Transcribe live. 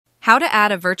How to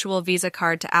add a virtual Visa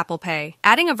card to Apple Pay.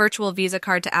 Adding a virtual Visa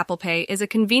card to Apple Pay is a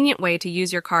convenient way to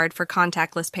use your card for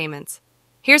contactless payments.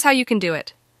 Here's how you can do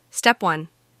it. Step 1.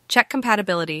 Check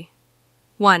compatibility.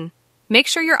 1. Make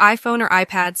sure your iPhone or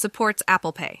iPad supports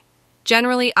Apple Pay.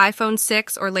 Generally, iPhone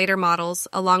 6 or later models,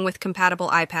 along with compatible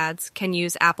iPads, can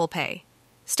use Apple Pay.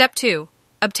 Step 2.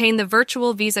 Obtain the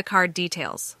virtual Visa card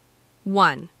details.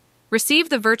 1.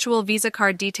 Receive the virtual Visa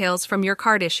card details from your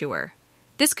card issuer.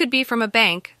 This could be from a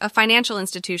bank, a financial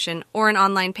institution, or an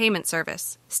online payment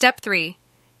service. Step 3.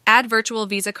 Add virtual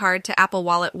Visa card to Apple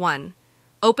Wallet. 1.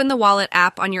 Open the Wallet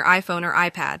app on your iPhone or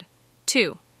iPad.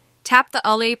 2. Tap the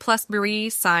Alle plus Brie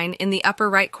sign in the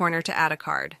upper right corner to add a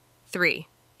card. 3.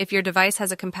 If your device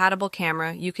has a compatible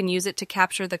camera, you can use it to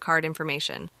capture the card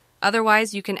information.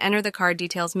 Otherwise, you can enter the card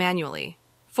details manually.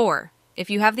 4.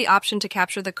 If you have the option to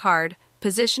capture the card,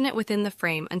 position it within the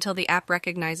frame until the app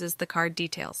recognizes the card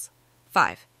details.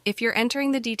 5. If you're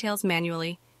entering the details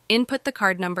manually, input the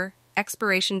card number,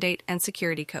 expiration date, and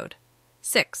security code.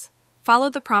 6. Follow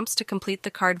the prompts to complete the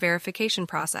card verification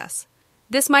process.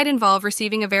 This might involve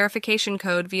receiving a verification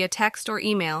code via text or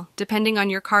email, depending on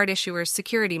your card issuer's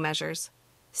security measures.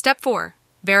 Step 4.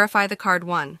 Verify the card.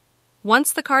 1.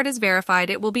 Once the card is verified,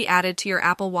 it will be added to your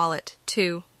Apple Wallet.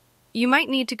 2. You might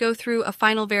need to go through a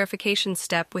final verification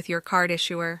step with your card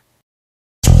issuer.